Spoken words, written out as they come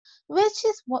which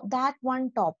is that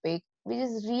one topic which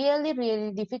is really,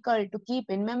 really difficult to keep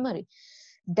in memory.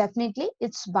 Definitely,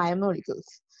 it's biomolecules.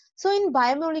 So in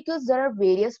biomolecules, there are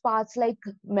various parts like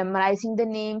memorizing the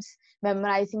names,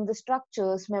 memorizing the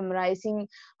structures, memorizing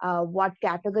what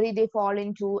category they fall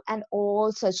into, and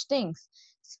all such things.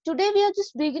 Today, we are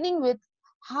just beginning with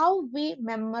how we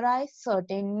memorize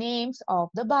certain names of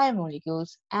the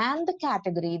biomolecules and the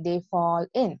category they fall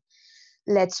in.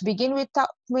 Let's begin without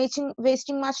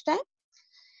wasting much time.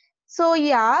 So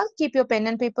yeah, keep your pen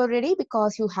and paper ready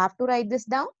because you have to write this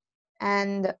down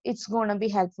and it's going to be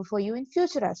helpful for you in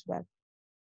future as well.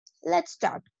 Let's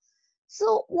start.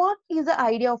 So what is the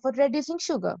idea of a reducing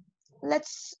sugar?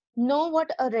 Let's know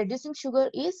what a reducing sugar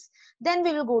is, then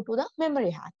we will go to the memory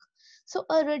hack. So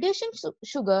a reducing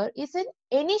sugar is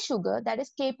any sugar that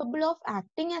is capable of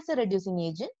acting as a reducing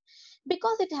agent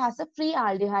because it has a free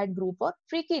aldehyde group or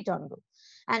free ketone group.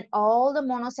 And all the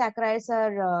monosaccharides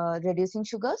are reducing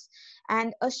sugars,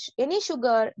 and any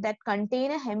sugar that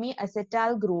contain a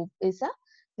hemiacetal group is a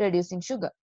reducing sugar.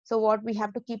 So what we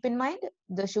have to keep in mind,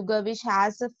 the sugar which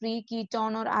has a free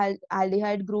ketone or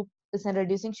aldehyde group is a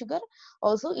reducing sugar.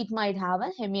 Also, it might have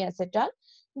a hemiacetal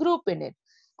group in it.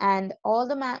 And all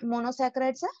the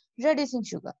monosaccharides are reducing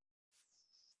sugar.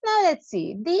 Now let's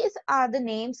see. These are the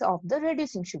names of the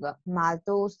reducing sugar: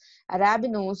 maltose,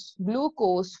 arabinose,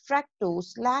 glucose,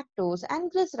 fructose, lactose,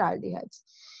 and glyceraldehydes.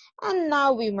 And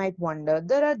now we might wonder,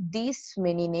 there are these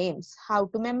many names. How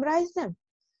to memorize them?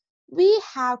 We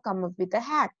have come up with a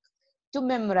hack to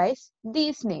memorize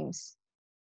these names.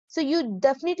 So you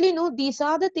definitely know these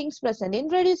are the things present in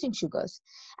reducing sugars.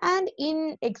 And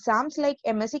in exams like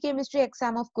MSc Chemistry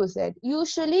exam of QCET,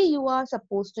 usually you are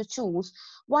supposed to choose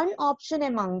one option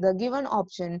among the given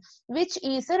option, which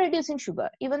is a reducing sugar.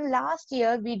 Even last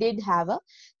year, we did have a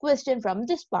question from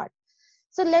this part.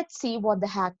 So let's see what the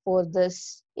hack for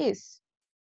this is.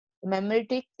 The memory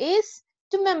trick is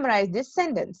to memorize this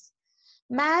sentence.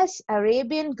 Mal's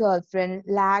Arabian girlfriend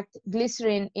lacked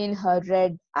glycerin in her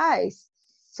red eyes.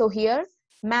 So here,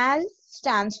 Mal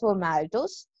stands for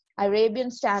maltose, Arabian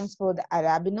stands for the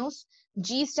arabinose,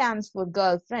 G stands for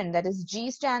girlfriend, that is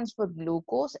G stands for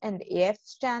glucose, and F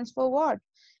stands for what?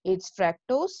 It's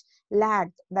fructose,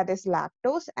 lacked, that is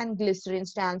lactose, and glycerin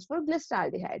stands for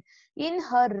glyceraldehyde. In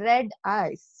her red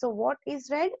eyes. So what is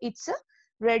red? It's a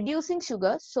reducing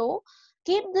sugar. So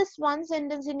keep this one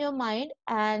sentence in your mind,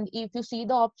 and if you see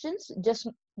the options,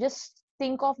 just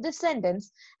think of this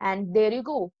sentence, and there you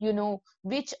go. You know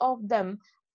which of them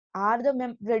are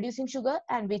the reducing sugar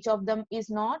and which of them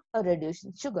is not a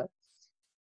reducing sugar.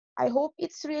 I hope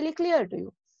it's really clear to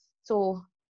you. So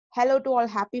hello to all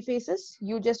happy faces,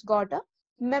 you just got a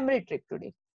memory trick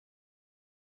today.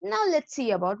 Now let's see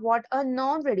about what a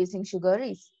non-reducing sugar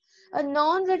is. A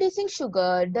non-reducing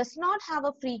sugar does not have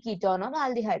a free ketone or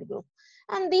aldehyde group,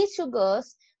 and these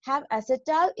sugars have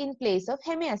acetal in place of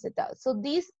hemiacetal. So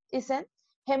this is an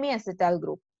hemiacetal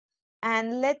group.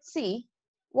 And let's see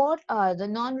what are the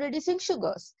non-reducing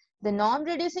sugars. The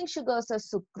non-reducing sugars are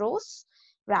sucrose,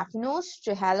 raffinose,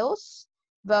 trehalose,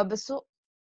 verbose,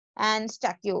 and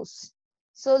stachyose.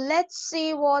 So let's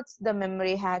see what the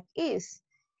memory hack is.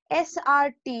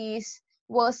 SRT's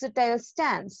versatile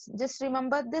stance. Just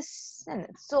remember this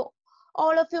sentence. So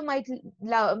all of you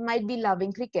might be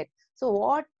loving cricket.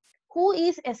 So who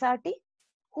is SRT?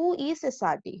 Who is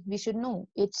SRT? We should know.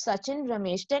 It's Sachin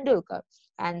Ramesh Tendulkar.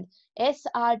 And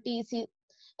SRT's,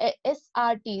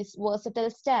 SRT's versatile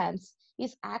stance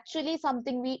is actually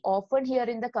something we often hear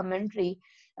in the commentary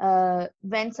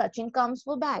when Sachin comes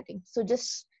for batting. So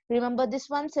just remember this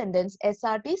one sentence,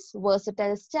 SRT's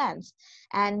versatile stance.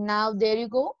 And now there you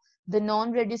go. The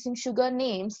non-reducing sugar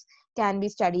names can be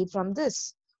studied from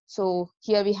this. So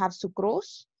here we have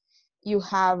sucrose, you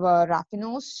have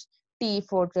raffinose, T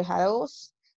for trehalose,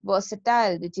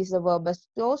 versatile, which is a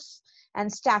verbose,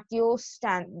 and stachyose,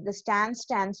 the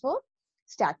stands for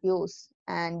stachyose.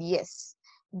 And yes,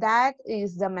 that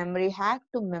is the memory hack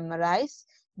to memorize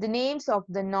the names of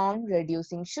the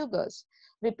non-reducing sugars.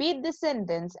 Repeat this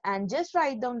sentence and just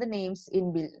write down the names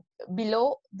in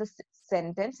below the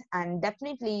sentence, and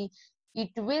definitely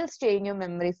it will stay in your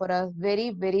memory for a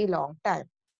very, very long time.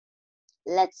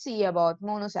 Let's see about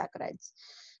monosaccharides.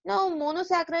 Now,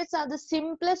 monosaccharides are the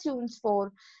simplest units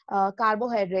for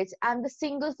carbohydrates and the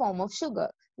single form of sugar.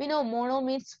 We know mono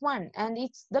means one, and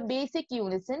it's the basic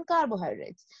units in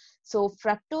carbohydrates. So,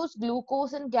 fructose,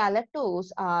 glucose, and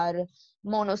galactose are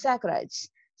monosaccharides.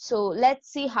 So, let's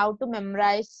see how to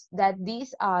memorize that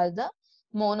these are the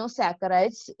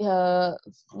monosaccharides.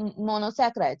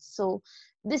 Monosaccharides. So,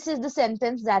 this is the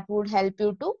sentence that would help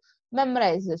you to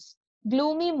memorize this.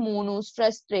 Gloomy Moonoo's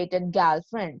frustrated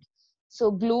girlfriend. So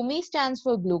gloomy stands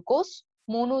for glucose.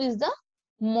 Mono is the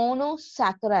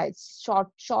monosaccharides,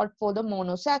 short for the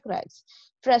monosaccharides.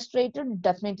 Frustrated,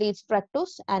 definitely it's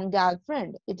fructose, and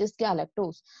girlfriend, it is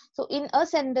galactose. So in a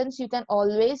sentence, you can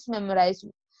always memorize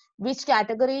which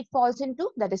category it falls into,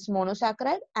 that is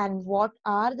monosaccharide, and what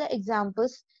are the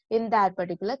examples in that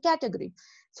particular category.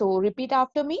 So repeat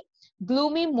after me.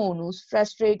 Gloomy monos,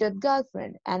 frustrated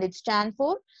girlfriend, and it stands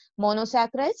for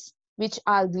monosaccharides, which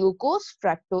are glucose,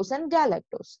 fructose, and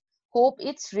galactose. Hope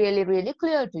it's really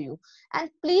clear to you. And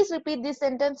please repeat these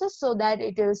sentences so that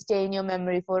it will stay in your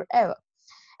memory forever.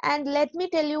 And let me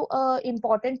tell you an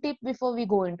important tip before we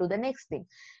go into the next thing.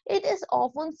 It is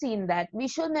often seen that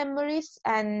visual memories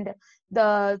and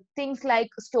the things like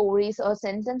stories or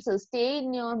sentences stay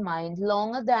in your mind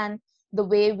longer than the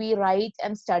way we write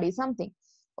and study something.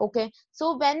 Okay,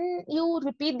 so when you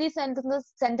repeat these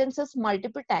sentences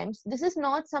multiple times, this is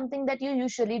not something that you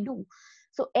usually do.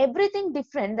 So everything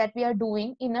different that we are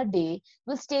doing in a day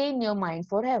will stay in your mind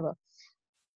forever.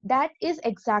 That is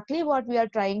exactly what we are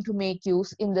trying to make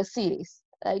use in the series.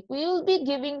 Like, we will be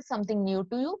giving something new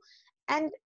to you,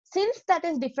 and since that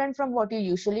is different from what you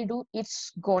usually do,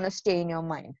 it's gonna stay in your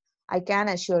mind. I can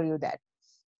assure you that.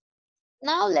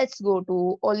 Now let's go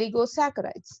to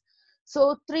oligosaccharides.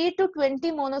 So 3 to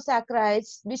 20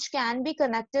 monosaccharides, which can be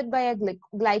connected by a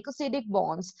glycosidic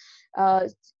bonds,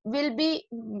 will be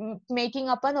making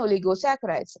up an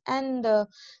oligosaccharides. And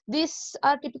these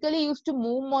are typically used to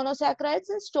move monosaccharides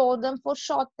and store them for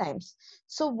short times.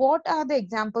 So what are the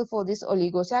examples for these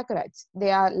oligosaccharides?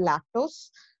 They are lactose,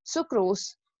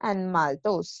 sucrose, and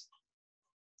maltose.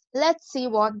 Let's see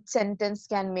what sentence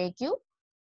can make you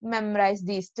memorize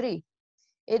these three.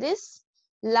 It is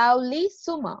lovely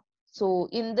Suma. So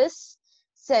in this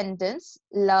sentence,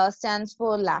 La stands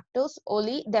for lactose.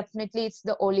 Oli, definitely it's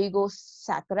the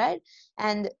oligosaccharide,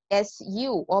 and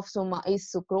Su of Suma is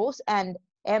sucrose, and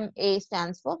Ma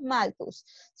stands for maltose.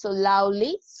 So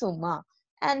lovely Suma.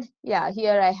 And yeah,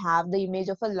 here I have the image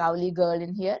of a lovely girl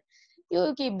in here. You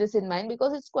will keep this in mind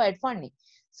because it's quite funny.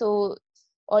 So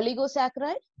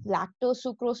oligosaccharide, lactose,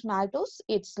 sucrose, maltose,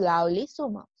 it's lovely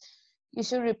Suma. You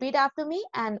should repeat after me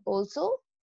and also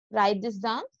write this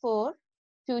down for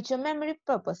future memory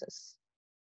purposes.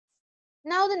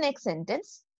 Now the next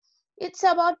sentence, it's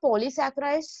about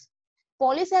polysaccharides.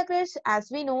 Polysaccharides,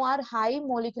 as we know, are high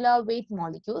molecular weight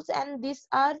molecules, and these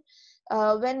are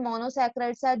when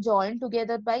monosaccharides are joined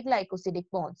together by glycosidic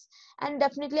bonds. And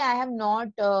definitely I have not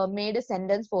made a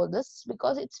sentence for this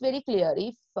because it's very clear.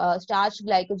 If starch,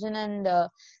 glycogen, and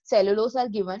cellulose are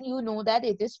given, you know that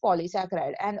it is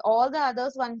polysaccharide. And all the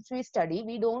others, once we study,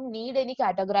 we don't need any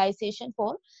categorization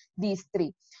for these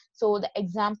three. So the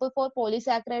example for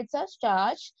polysaccharides are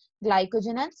starch,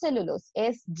 glycogen, and cellulose,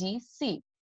 SGC.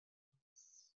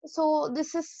 So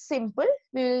this is simple.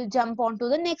 We'll jump on to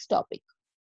the next topic.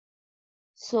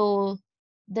 So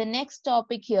the next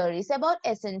topic here is about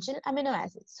essential amino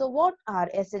acids. So what are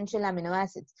essential amino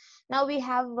acids? Now we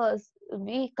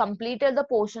completed the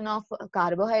portion of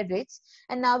carbohydrates,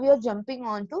 and now we are jumping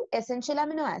on to essential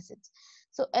amino acids.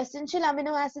 So essential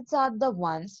amino acids are the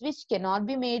ones which cannot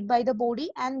be made by the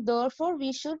body, and therefore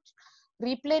we should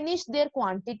replenish their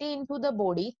quantity into the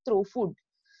body through food.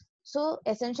 So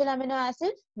essential amino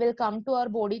acids will come to our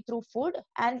body through food,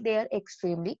 and they are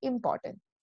extremely important.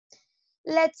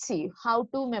 Let's see how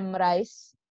to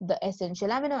memorize the essential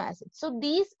amino acids. So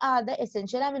these are the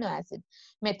essential amino acids: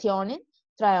 methionine,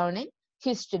 threonine,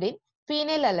 histidine,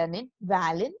 phenylalanine,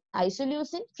 valine,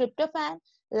 isoleucine, tryptophan,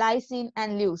 lysine,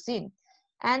 and leucine.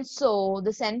 And so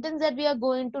the sentence that we are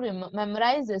going to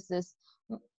memorize is,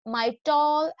 my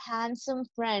tall, handsome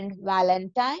friend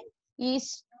Valentine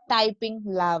is typing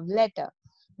love letter.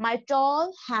 My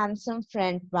tall, handsome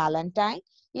friend Valentine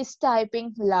is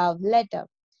typing love letter.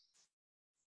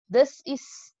 This is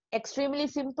extremely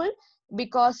simple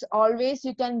because always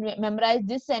you can memorize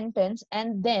this sentence,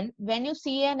 and then when you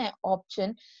see an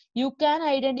option, you can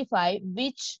identify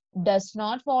which does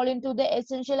not fall into the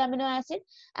essential amino acid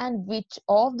and which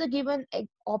of the given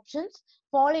options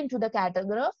fall into the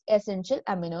category of essential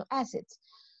amino acids.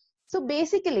 So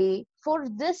basically, for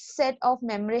this set of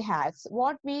memory hacks,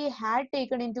 what we had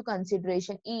taken into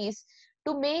consideration is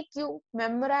to make you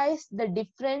memorize the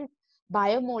different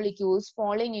biomolecules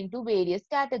falling into various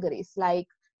categories like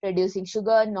reducing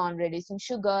sugar, non-reducing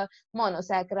sugar,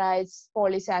 monosaccharides,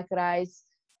 polysaccharides,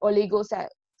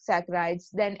 oligosaccharides,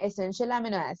 then essential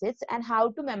amino acids, and how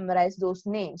to memorize those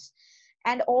names.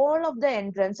 And all of the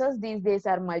entrances these days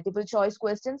are multiple choice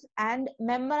questions, and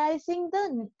memorizing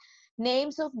the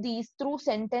names of these through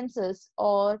sentences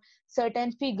or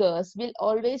certain figures will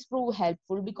always prove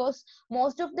helpful, because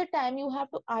most of the time you have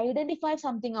to identify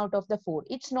something out of the four.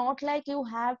 It's not like you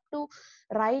have to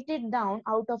write it down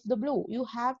out of the blue. You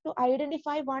have to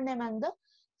identify one among the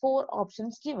four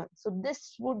options given. So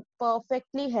this would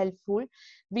perfectly helpful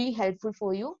be helpful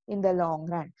for you in the long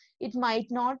run. It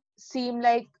might not seem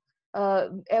like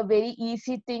a very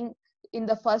easy thing in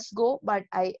the first go, but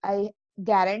I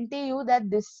guarantee you that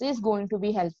this is going to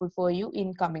be helpful for you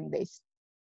in coming days.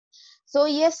 So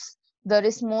yes, there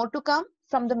is more to come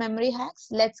from the memory hacks.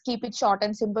 Let's keep it short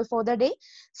and simple for the day.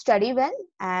 Study well,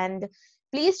 and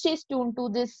please stay tuned to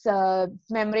this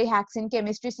memory hacks in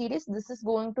chemistry series. This is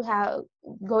going to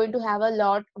have a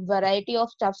lot variety of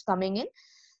stuffs coming in.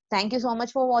 Thank you so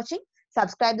much for watching.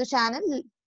 Subscribe the channel,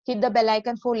 hit the bell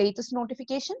icon for latest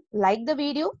notification, like the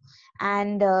video,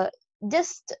 and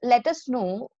just let us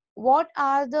know what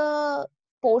are the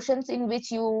portions in which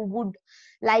you would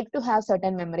like to have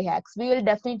certain memory hacks. We will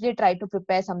definitely try to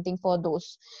prepare something for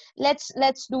those. Let's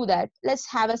do that. Let's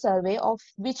have a survey of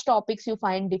which topics you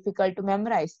find difficult to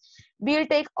memorize. We'll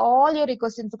take all your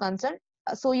requests into concern,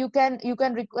 so you can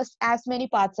request as many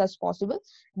parts as possible.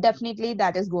 Definitely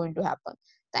that is going to happen.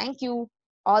 Thank you.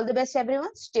 All the best,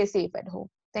 everyone. Stay safe at home.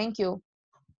 Thank you.